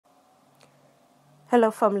Hello,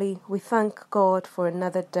 family. We thank God for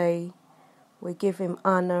another day. We give Him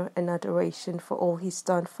honor and adoration for all He's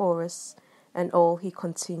done for us and all He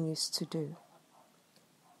continues to do.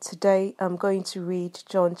 Today, I'm going to read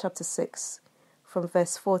John chapter 6 from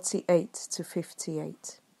verse 48 to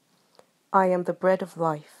 58. I am the bread of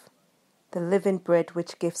life, the living bread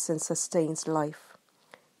which gives and sustains life.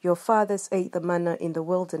 Your fathers ate the manna in the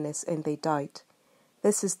wilderness and they died.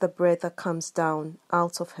 This is the bread that comes down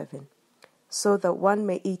out of heaven, so that one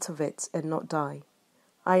may eat of it and not die.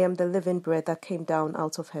 I am the living bread that came down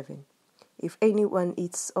out of heaven. If anyone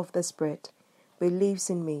eats of this bread, believes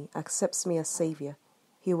in me, accepts me as Saviour,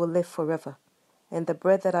 he will live forever. And the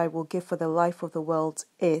bread that I will give for the life of the world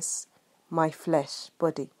is my flesh,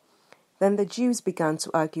 body. Then the Jews began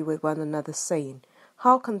to argue with one another, saying,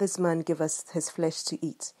 How can this man give us his flesh to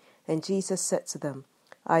eat? And Jesus said to them,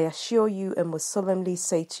 I assure you and will solemnly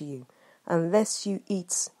say to you, unless you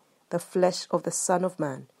eat the flesh of the Son of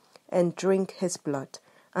Man and drink his blood,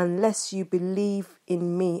 unless you believe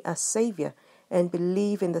in me as Saviour and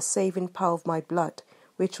believe in the saving power of my blood,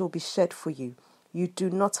 which will be shed for you, you do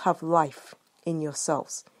not have life in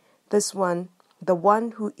yourselves. The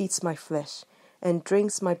one who eats my flesh and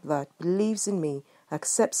drinks my blood, believes in me,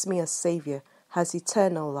 accepts me as Saviour, has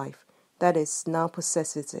eternal life, that is, now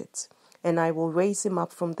possesses it, and I will raise him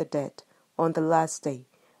up from the dead on the last day.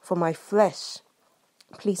 For my flesh,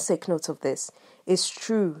 please take note of this, is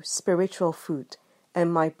true spiritual food,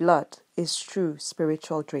 and my blood is true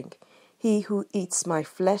spiritual drink. He who eats my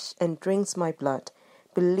flesh and drinks my blood,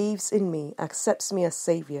 believes in me, accepts me as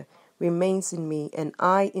Saviour, remains in me, and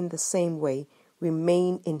I in the same way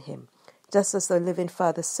remain in him. Just as the living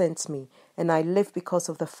Father sent me, and I live because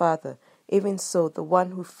of the Father, even so the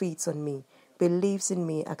one who feeds on me, believes in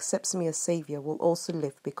me, accepts me as Saviour, will also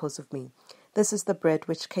live because of me. This is the bread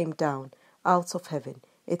which came down out of heaven.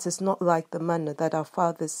 It is not like the manna that our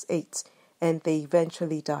fathers ate, and they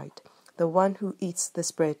eventually died. The one who eats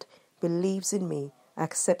this bread, believes in me,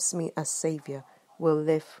 accepts me as Saviour, will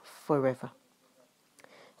live forever.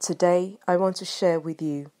 Today, I want to share with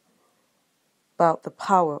you about the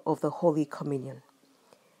power of the Holy Communion.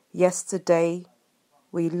 Yesterday,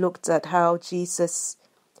 we looked at how Jesus,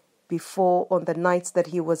 on the night that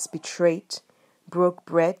he was betrayed, broke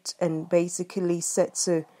bread and basically said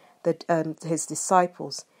to his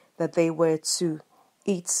disciples that they were to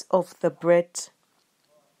eat of the bread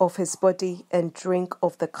of his body and drink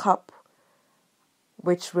of the cup,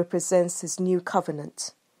 which represents his new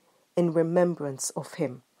covenant, in remembrance of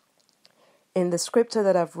him. In the scripture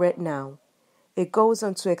that I've read now, it goes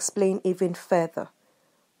on to explain even further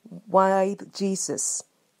why Jesus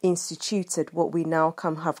instituted what we now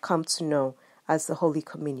have come to know as the Holy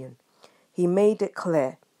Communion. He made it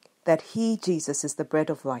clear that he, Jesus, is the bread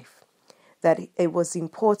of life, that it was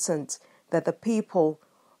important that the people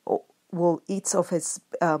will eat of his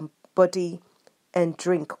body and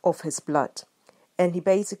drink of his blood. And he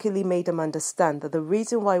basically made them understand that the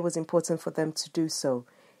reason why it was important for them to do so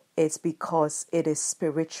is because it is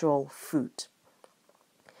spiritual food.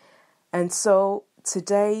 And so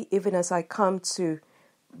today, even as I come to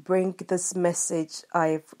bring this message,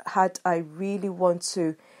 I really want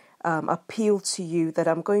to appeal to you that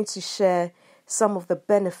I'm going to share some of the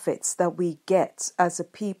benefits that we get as a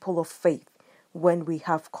people of faith when we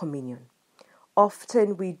have communion.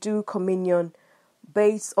 Often we do communion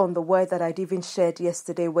based on the word that I'd even shared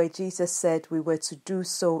yesterday, where Jesus said we were to do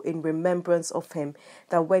so in remembrance of him,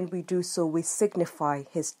 that when we do so, we signify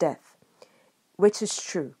his death, which is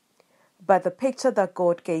true. But the picture that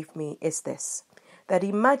God gave me is this, that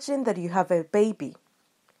imagine that you have a baby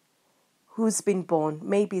who's been born,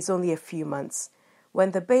 maybe it's only a few months.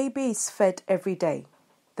 When the baby is fed every day,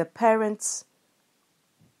 the parents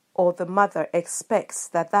or the mother expects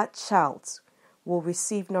that that child will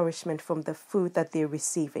receive nourishment from the food that they're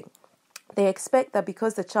receiving. They expect that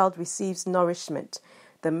because the child receives nourishment,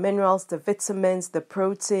 the minerals, the vitamins, the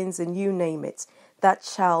proteins, and you name it, that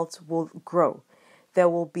child will grow. There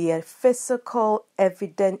will be a physical a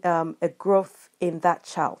growth in that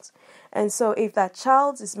child. And so if that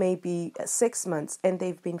child is maybe 6 months and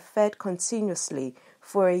they've been fed continuously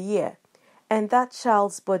for a year, and that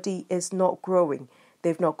child's body is not growing,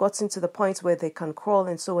 they've not gotten to the point where they can crawl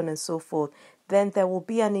and so on and so forth, then there will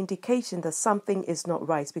be an indication that something is not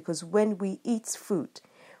right. Because when we eat food,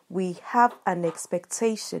 we have an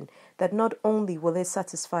expectation that not only will it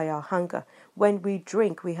satisfy our hunger, when we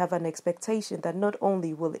drink, we have an expectation that not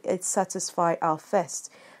only will it satisfy our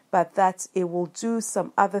thirst, but that it will do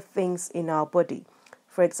some other things in our body.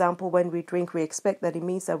 For example, when we drink, we expect that it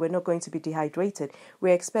means that we're not going to be dehydrated.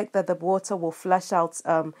 We expect that the water will flush out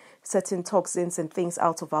certain toxins and things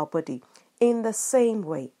out of our body. In the same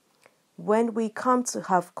way, when we come to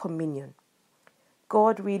have communion,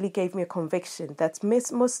 God really gave me a conviction that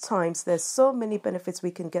most times there's so many benefits we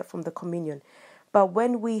can get from the communion. But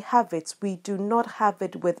when we have it, we do not have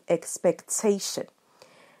it with expectation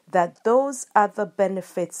that those other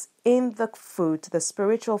benefits in the food, the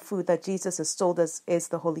spiritual food that Jesus has told us is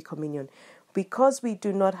the Holy Communion. Because we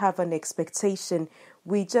do not have an expectation,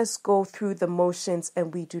 we just go through the motions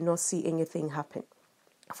and we do not see anything happen.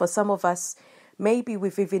 For some of us, maybe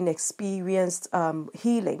we've even experienced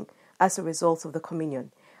healing as a result of the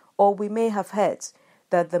communion. Or we may have heard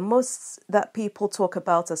that the most that people talk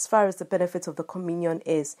about as far as the benefit of the communion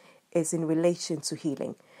is in relation to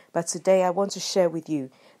healing. But today I want to share with you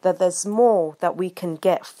that there's more that we can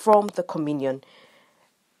get from the communion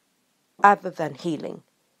other than healing.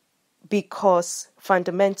 Because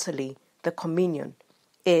fundamentally, the communion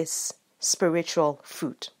is spiritual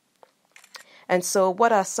food. And so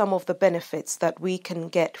what are some of the benefits that we can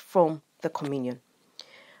get from the communion?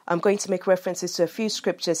 I'm going to make references to a few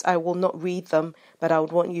scriptures. I will not read them, but I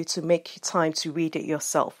would want you to make time to read it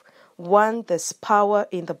yourself. 1, there's power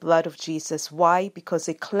in the blood of Jesus. Why? Because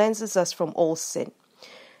it cleanses us from all sin.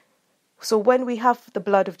 So when we have the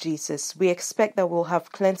blood of Jesus, we expect that we'll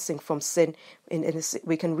have cleansing from sin.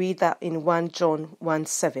 We can read that in 1 John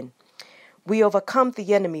 1:7. We overcome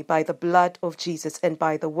the enemy by the blood of Jesus and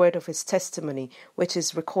by the word of his testimony, which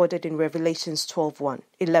is recorded in Revelations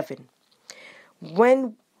 12:11.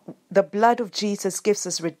 When the blood of Jesus gives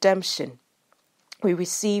us redemption, we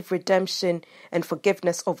receive redemption and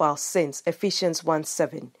forgiveness of our sins, Ephesians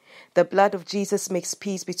 1:7. The blood of Jesus makes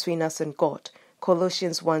peace between us and God,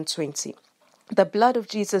 Colossians 1:20. The blood of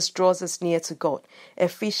Jesus draws us near to God,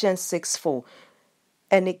 Ephesians 6:4.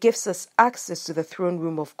 And it gives us access to the throne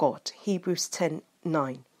room of God, Hebrews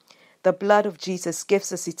 10:9. The blood of Jesus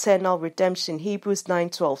gives us eternal redemption, Hebrews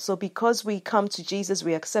 9:12. So because we come to Jesus,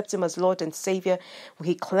 we accept him as Lord and Savior,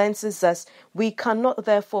 he cleanses us. We cannot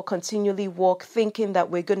therefore continually walk thinking that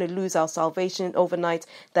we're going to lose our salvation overnight,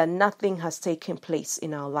 that nothing has taken place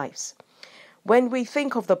in our lives. When we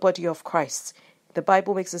think of the body of Christ, the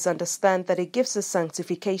Bible makes us understand that it gives us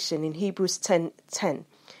sanctification in Hebrews 10:10.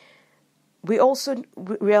 We also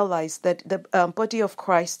realize that the body of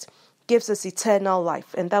Christ gives us eternal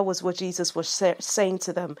life. And that was what Jesus was saying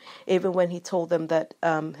to them, even when he told them that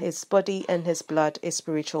his body and his blood is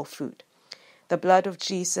spiritual food. The blood of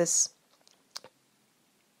Jesus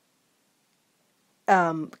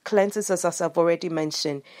cleanses us, as I've already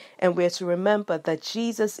mentioned. And we're to remember that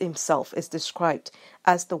Jesus himself is described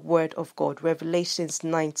as the Word of God, Revelations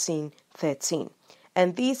 19:13.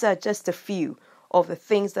 And these are just a few of the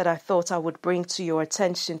things that I thought I would bring to your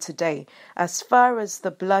attention today as far as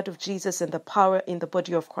the blood of Jesus and the power in the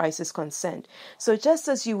body of Christ is concerned. So just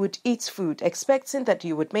as you would eat food, expecting that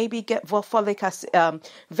you would maybe get folic acid,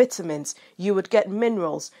 vitamins, you would get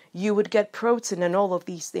minerals, you would get protein and all of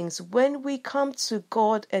these things, when we come to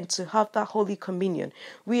God and to have that Holy Communion,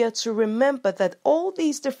 we are to remember that all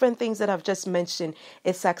these different things that I've just mentioned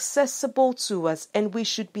is accessible to us, and we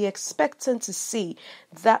should be expectant to see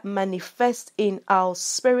that manifest in our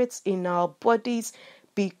spirits, in our bodies,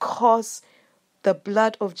 because the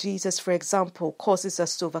blood of Jesus, for example, causes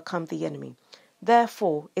us to overcome the enemy.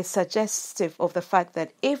 Therefore, it's suggestive of the fact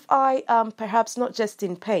that if I am perhaps not just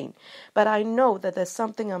in pain, but I know that there's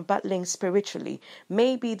something I'm battling spiritually,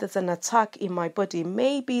 maybe there's an attack in my body,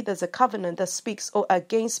 maybe there's a covenant that speaks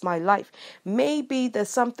against my life, maybe there's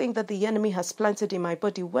something that the enemy has planted in my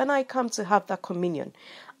body, when I come to have that communion,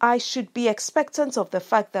 I should be expectant of the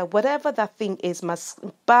fact that whatever that thing is must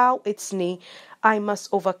bow its knee. I must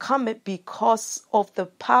overcome it because of the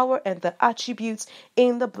power and the attributes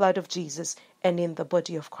in the blood of Jesus and in the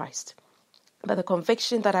body of Christ. But the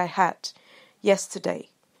conviction that I had yesterday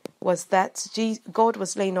was that God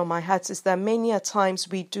was laying on my heart is that many a times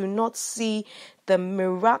we do not see the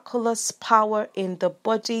miraculous power in the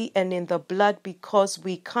body and in the blood because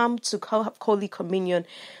we come to have Holy Communion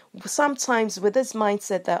sometimes with this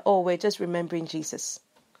mindset that, oh, we're just remembering Jesus.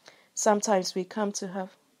 Sometimes we come to have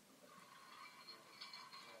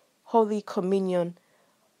Holy Communion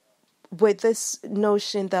with this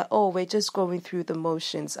notion that, oh, we're just going through the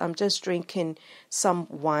motions. I'm just drinking some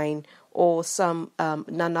wine or some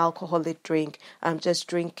non-alcoholic drink. I'm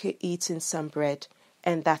just eating some bread,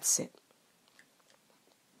 and that's it.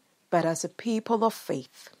 But as a people of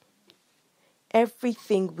faith,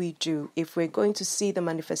 everything we do, if we're going to see the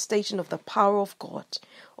manifestation of the power of God,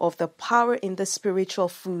 of the power in the spiritual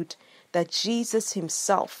food that Jesus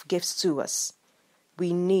himself gives to us,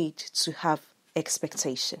 we need to have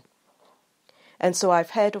expectation. And so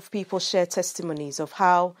I've heard of people share testimonies of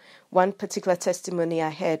how One particular testimony I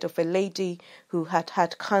heard of a lady who had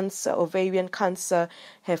had cancer, ovarian cancer.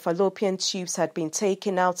 Her fallopian tubes had been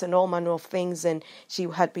taken out and all manner of things, and she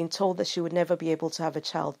had been told that she would never be able to have a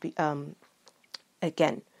child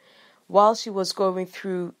again. While she was going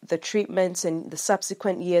through the treatments and the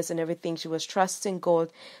subsequent years and everything, she was trusting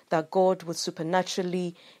God that God would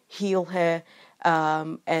supernaturally heal her,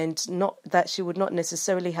 and not that she would not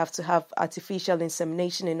necessarily have to have artificial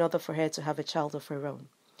insemination in order for her to have a child of her own.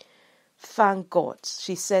 Thank God.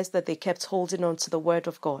 She says that they kept holding on to the word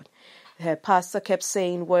of God. Her pastor kept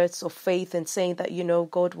saying words of faith and saying that,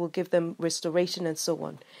 God will give them restoration and so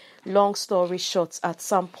on. Long story short, at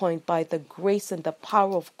some point, by the grace and the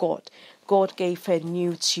power of God, God gave her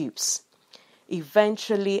new tubes.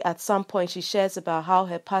 Eventually, at some point, she shares about how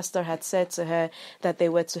her pastor had said to her that they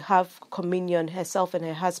were to have communion, herself and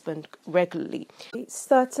her husband, regularly. They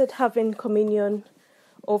started having communion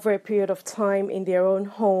over a period of time in their own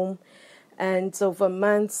home and over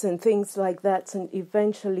months and things like that. And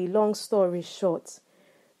eventually, long story short,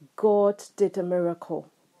 God did a miracle.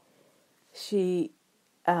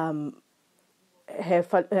 Her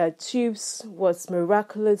tubes was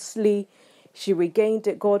miraculously, she regained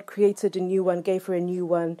it. God created a new one, gave her a new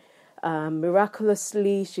one.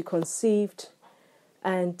 Miraculously, she conceived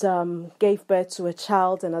and gave birth to a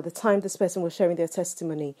child. And at the time this person was sharing their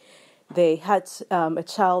testimony, they had a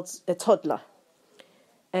toddler.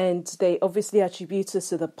 And they obviously attribute this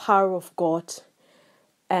to the power of God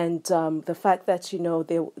and the fact that,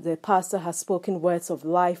 the pastor has spoken words of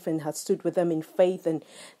life and had stood with them in faith, and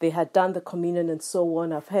they had done the communion and so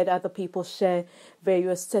on. I've heard other people share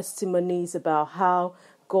various testimonies about how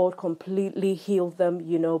God completely healed them,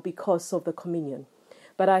 because of the communion.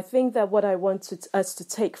 But I think that what I want us to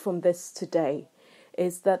take from this today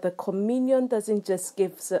is that the communion doesn't just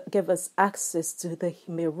give us access to the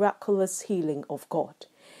miraculous healing of God.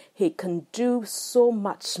 He can do so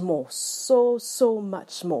much more, so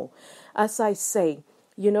much more. As I say,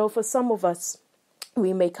 for some of us,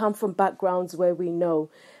 we may come from backgrounds where we know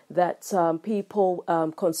that people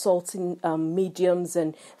consulting mediums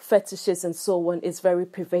and fetishes and so on is very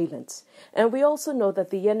prevalent. And we also know that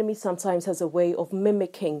the enemy sometimes has a way of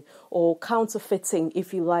mimicking or counterfeiting,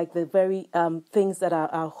 if you like, the very things that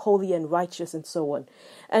are holy and righteous and so on.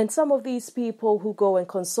 And some of these people who go and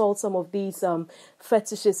consult some of these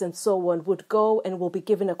fetishes and so on would go and will be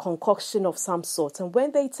given a concoction of some sort. And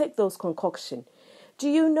when they take those concoctions, do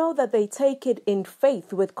you know that they take it in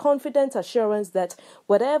faith with confident assurance that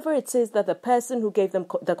whatever it is that the person who gave them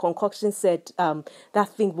the concoction said that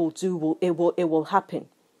thing will do, it will happen?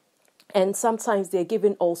 And sometimes they're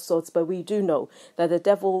given all sorts, but we do know that the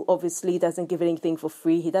devil obviously doesn't give anything for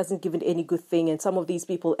free. He doesn't give it any good thing. And some of these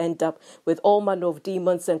people end up with all manner of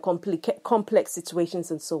demons and complex situations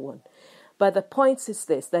and so on. But the point is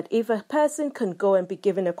this, that if a person can go and be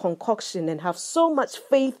given a concoction and have so much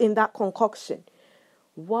faith in that concoction,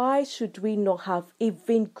 why should we not have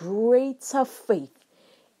even greater faith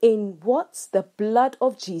in what? The blood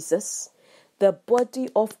of Jesus, the body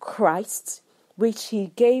of Christ, which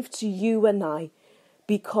he gave to you and I.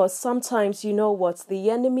 Because sometimes, the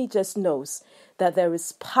enemy just knows that there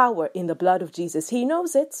is power in the blood of Jesus. He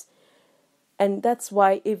knows it. And that's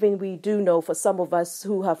why even we do know, for some of us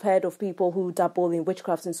who have heard of people who dabble in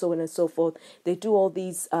witchcraft and so on and so forth, they do all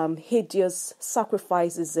these hideous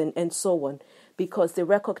sacrifices and so on, because they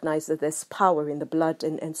recognize that there's power in the blood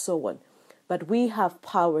and so on. But we have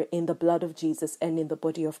power in the blood of Jesus and in the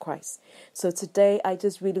body of Christ. So today, I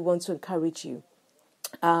just really want to encourage you.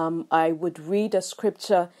 I would read a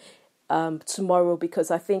scripture tomorrow,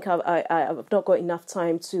 because I think I've not got enough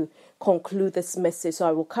time to conclude this message. So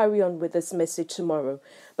I will carry on with this message tomorrow.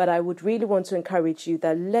 But I would really want to encourage you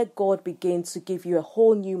that let God begin to give you a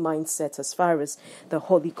whole new mindset as far as the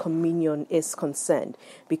Holy Communion is concerned.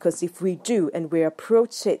 Because if we do and we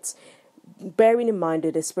approach it bearing in mind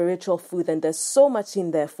it is spiritual food and there's so much in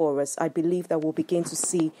there for us, I believe that we'll begin to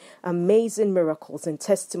see amazing miracles and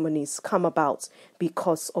testimonies come about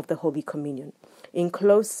because of the Holy Communion. In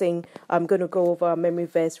closing, I'm going to go over our memory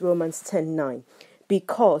verse, Romans 10:9.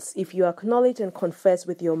 Because if you acknowledge and confess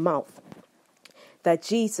with your mouth that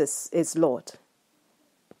Jesus is Lord,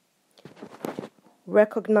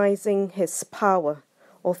 recognizing his power,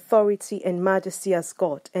 authority and majesty as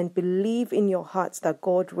God, and believe in your hearts that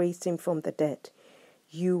God raised him from the dead,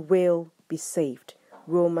 you will be saved.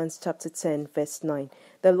 Romans chapter 10 verse 9.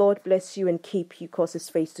 The Lord bless you and keep you, cause his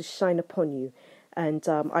face to shine upon you. And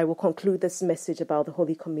I will conclude this message about the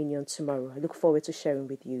Holy Communion tomorrow. I look forward to sharing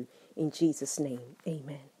with you. In Jesus' name,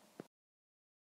 amen.